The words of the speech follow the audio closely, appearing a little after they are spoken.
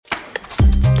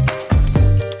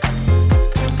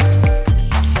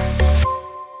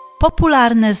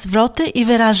Popularne zwroty i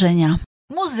wyrażenia.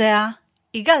 Muzea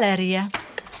i galerie.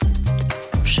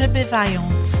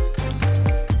 Przybywając.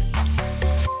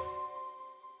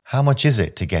 How much is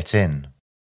it to get in?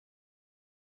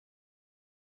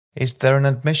 Is there an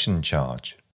admission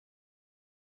charge?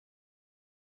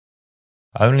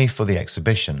 Only for the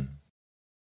exhibition.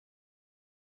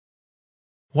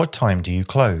 What time do you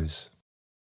close?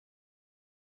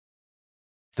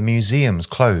 The museum's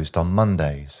closed on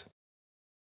Mondays.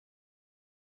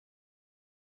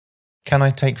 Can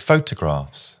I take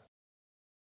photographs?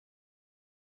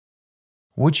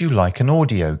 Would you like an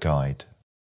audio guide?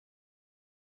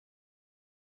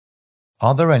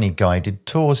 Are there any guided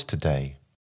tours today?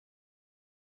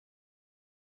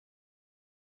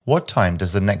 What time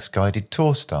does the next guided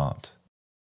tour start?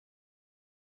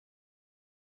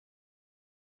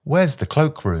 Where's the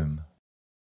cloakroom?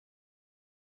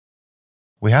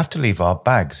 We have to leave our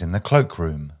bags in the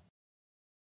cloakroom.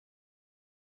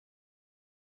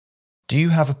 Do you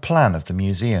have a plan of the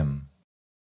museum?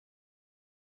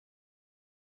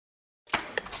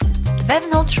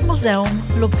 Wewnątrz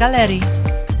muzeum lub galerii.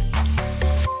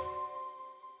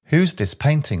 Who's this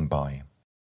painting by?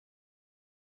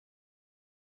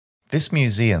 This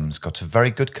museum's got a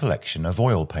very good collection of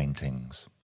oil paintings.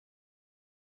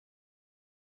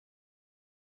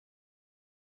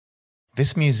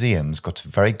 This museum's got a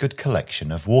very good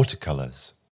collection of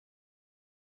watercolours.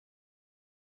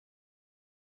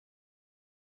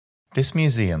 This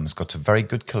museum's got a very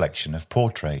good collection of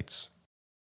portraits.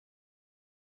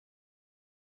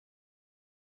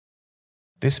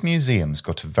 This museum's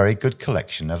got a very good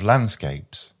collection of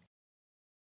landscapes.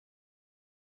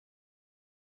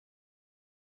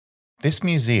 This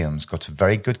museum's got a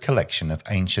very good collection of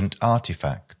ancient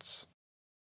artifacts.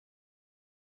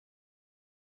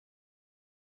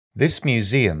 This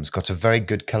museum's got a very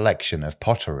good collection of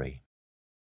pottery.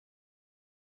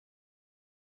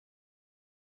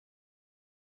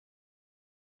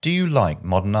 Do you like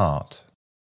modern art?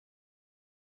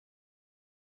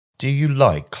 Do you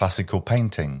like classical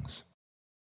paintings?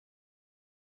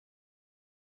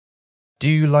 Do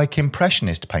you like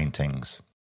impressionist paintings?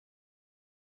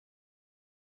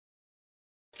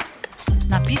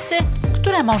 Napisy,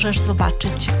 które możesz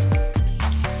zobaczyć.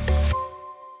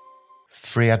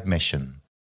 Free admission.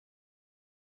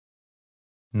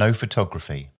 No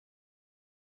photography.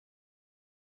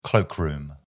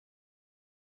 Cloakroom.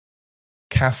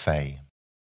 Cafe.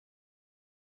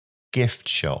 Gift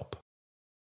shop.